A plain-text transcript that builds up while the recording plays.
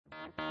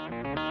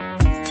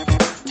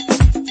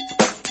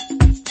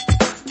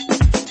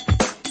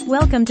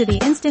Welcome to the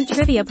Instant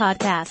Trivia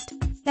Podcast,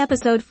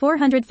 episode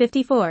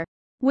 454,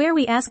 where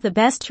we ask the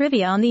best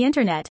trivia on the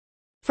internet.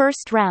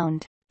 First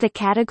round. The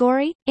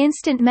category?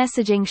 Instant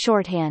messaging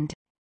shorthand.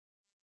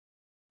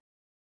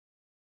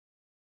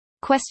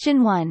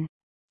 Question 1.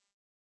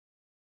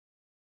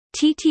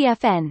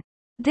 TTFN.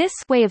 This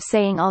way of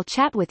saying I'll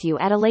chat with you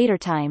at a later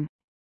time.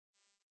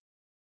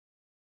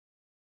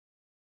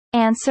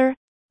 Answer.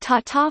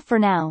 Ta-ta for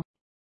now.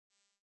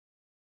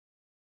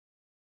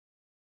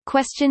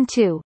 Question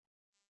 2.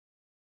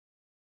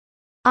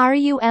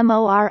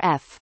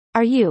 RUMORF.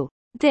 Are you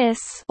this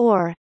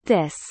or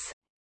this?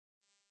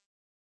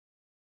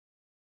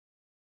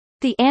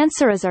 The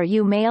answer is, are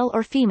you male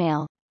or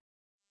female?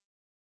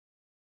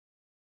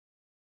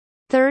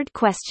 Third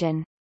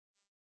question.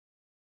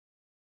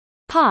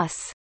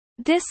 Pass.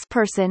 This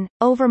person,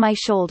 over my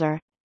shoulder.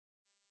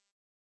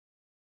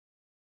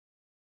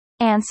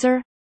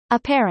 Answer. A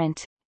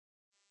parent.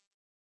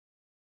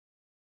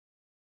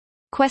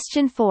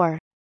 Question 4.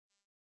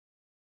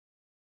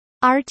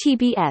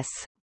 RTBS.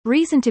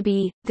 Reason to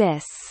be,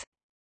 this.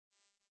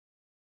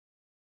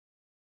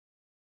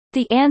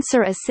 The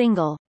answer is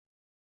single.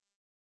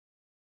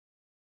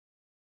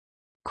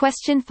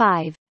 Question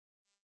 5.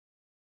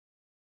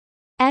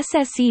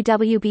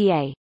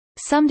 SSEWBA.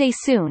 Someday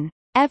soon,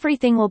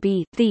 everything will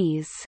be,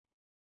 these.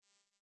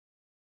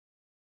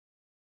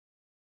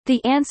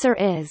 The answer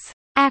is,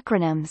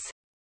 acronyms.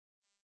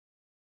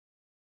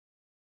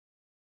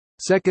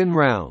 Second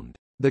round.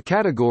 The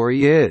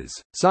category is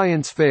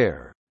Science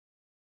Fair.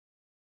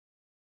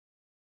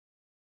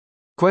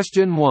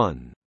 Question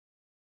 1.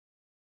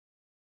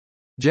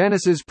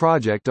 Janus's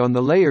project on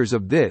the layers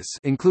of this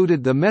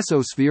included the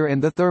mesosphere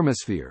and the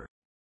thermosphere.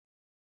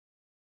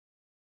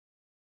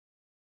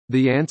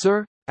 The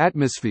answer?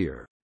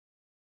 Atmosphere.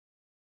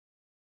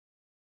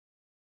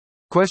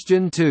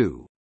 Question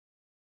 2.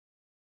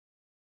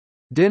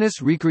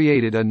 Dennis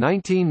recreated a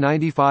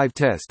 1995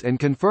 test and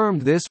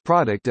confirmed this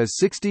product as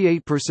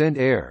 68%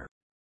 air.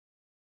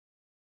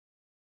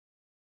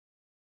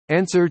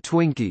 Answer: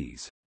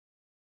 Twinkies.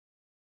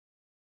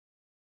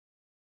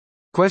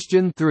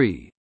 Question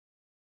 3.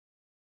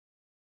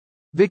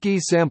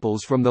 Vicky's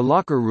samples from the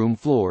locker room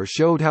floor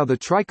showed how the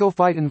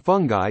trichophyton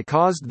fungi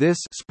caused this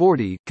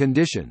sporty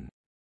condition.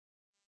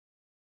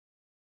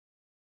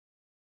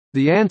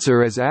 The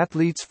answer is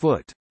athlete's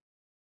foot.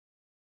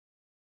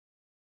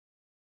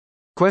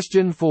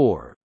 Question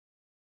 4.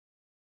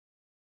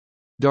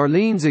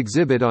 Darlene's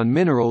exhibit on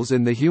minerals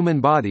in the human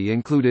body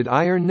included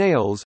iron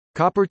nails,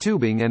 copper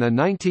tubing and a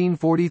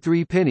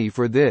 1943 penny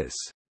for this.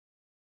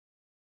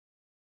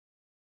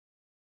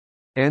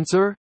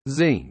 Answer: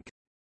 zinc.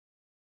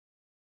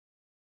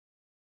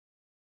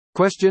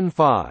 Question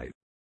 5.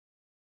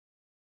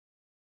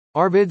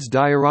 Arvid's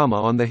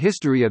diorama on the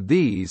history of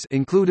these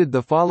included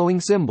the following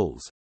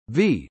symbols.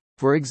 V,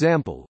 for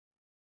example.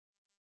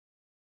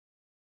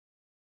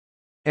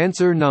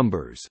 Answer: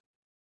 numbers.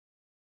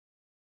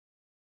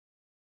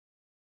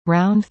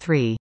 Round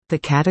 3. The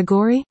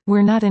category?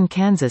 We're not in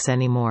Kansas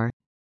anymore.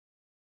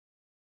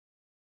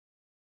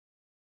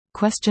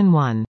 Question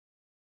 1.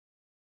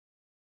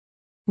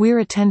 We're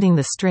attending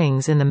the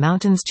Strings in the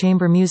Mountains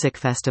Chamber Music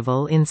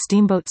Festival in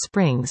Steamboat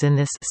Springs in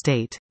this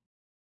state.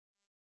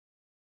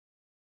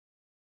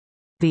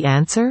 The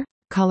answer?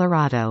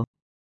 Colorado.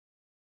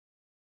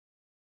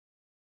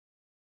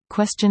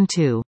 Question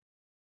 2.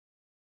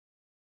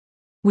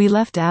 We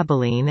left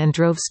Abilene and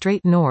drove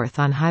straight north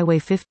on Highway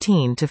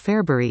 15 to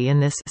Fairbury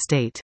in this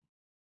state.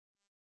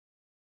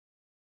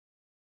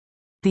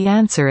 The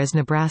answer is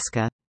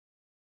Nebraska.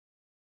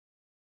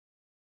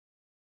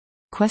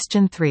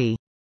 Question 3.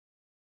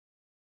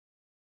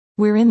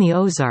 We're in the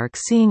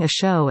Ozarks seeing a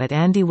show at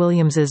Andy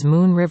Williams's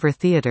Moon River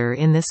Theater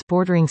in this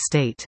bordering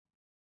state.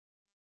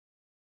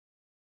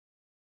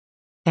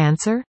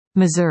 Answer: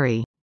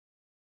 Missouri.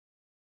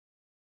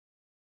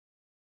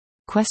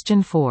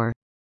 Question 4.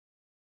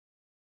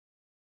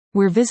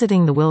 We're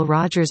visiting the Will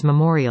Rogers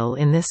Memorial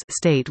in this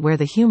state where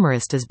the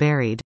humorist is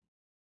buried.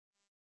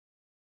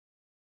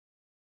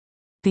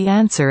 The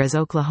answer is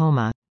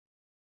Oklahoma.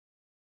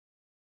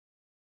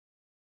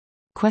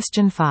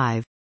 Question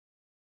 5.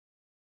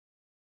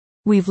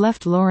 We've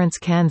left Lawrence,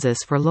 Kansas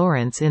for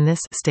Lawrence in this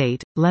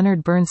state,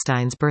 Leonard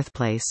Bernstein's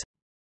birthplace.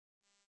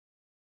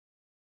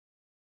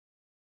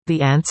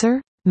 The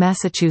answer?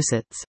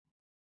 Massachusetts.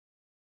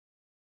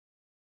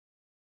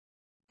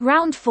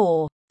 Round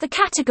 4. The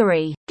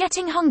category: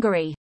 Getting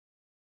Hungary.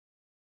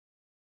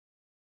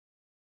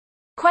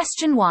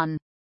 Question 1.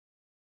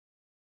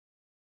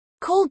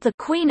 Called the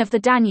Queen of the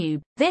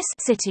Danube, this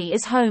city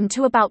is home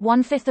to about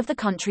 1/5 of the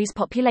country's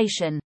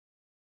population.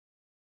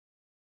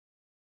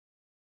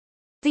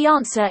 The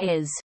answer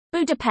is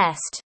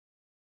Budapest.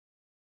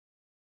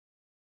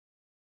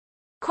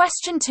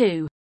 Question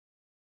 2.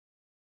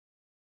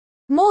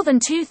 More than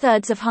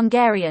 2/3 of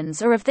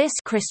Hungarians are of this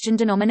Christian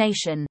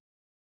denomination.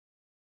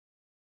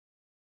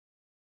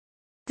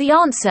 The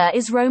answer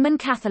is Roman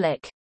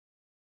Catholic.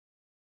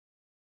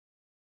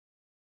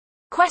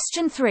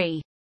 Question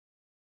 3.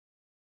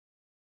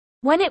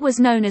 When it was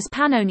known as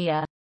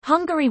Pannonia,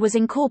 Hungary was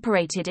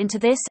incorporated into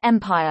this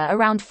empire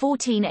around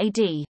 14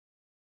 AD.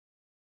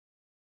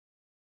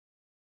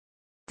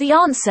 The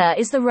answer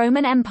is the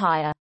Roman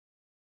Empire.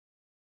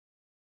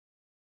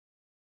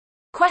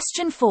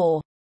 Question 4.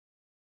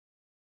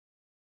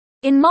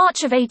 In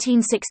March of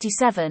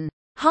 1867,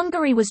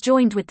 Hungary was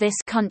joined with this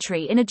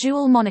country in a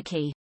dual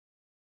monarchy.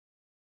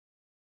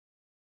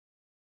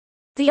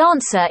 The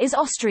answer is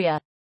Austria.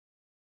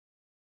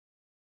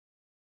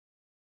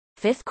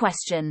 Fifth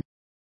question.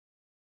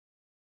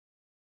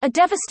 A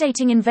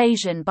devastating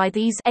invasion by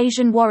these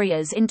Asian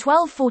warriors in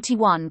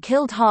 1241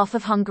 killed half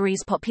of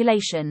Hungary's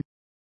population.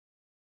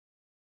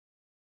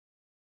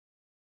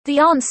 The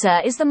answer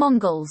is the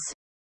Mongols.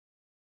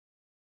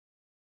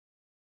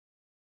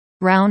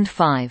 Round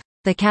 5.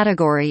 The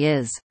category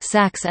is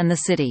Saxe and the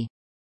city.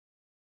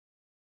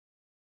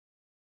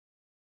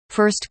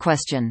 First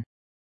question.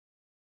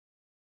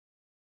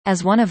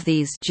 As one of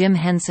these Jim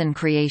Henson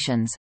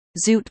creations,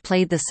 Zoot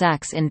played the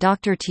sax in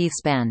Dr.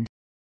 Teeth's band.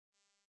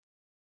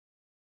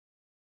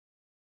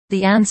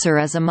 The answer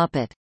is a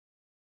Muppet.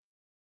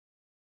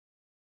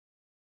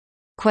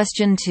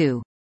 Question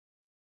 2.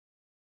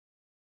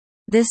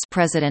 This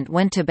president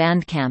went to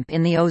band camp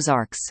in the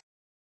Ozarks.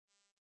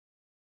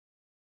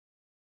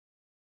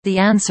 The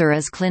answer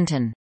is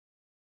Clinton.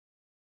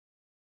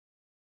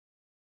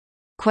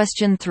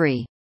 Question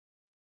 3.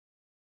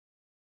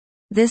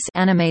 This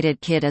animated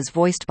kid is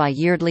voiced by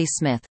Yeardley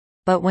Smith,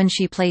 but when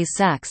she plays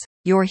sax,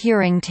 you're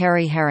hearing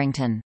Terry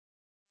Harrington.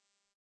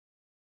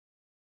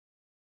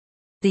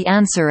 The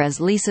answer is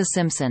Lisa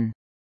Simpson.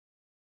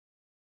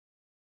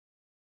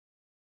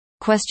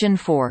 Question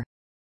 4.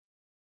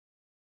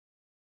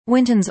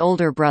 Wynton's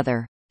older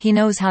brother. He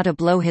knows how to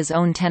blow his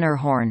own tenor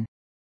horn.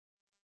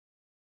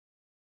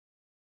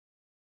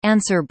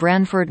 Answer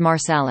Branford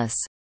Marsalis.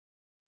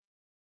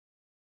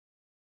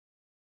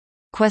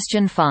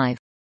 Question 5.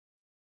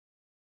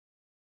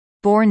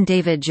 Born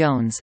David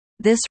Jones,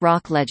 this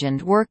rock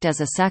legend worked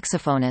as a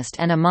saxophonist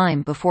and a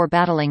mime before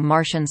battling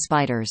Martian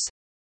spiders.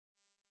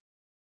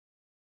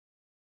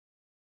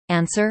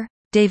 Answer: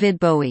 David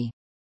Bowie.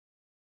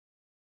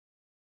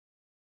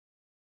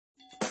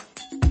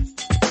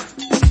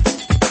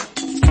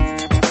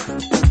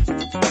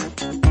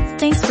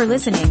 Thanks for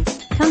listening.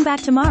 Come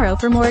back tomorrow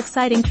for more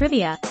exciting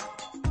trivia.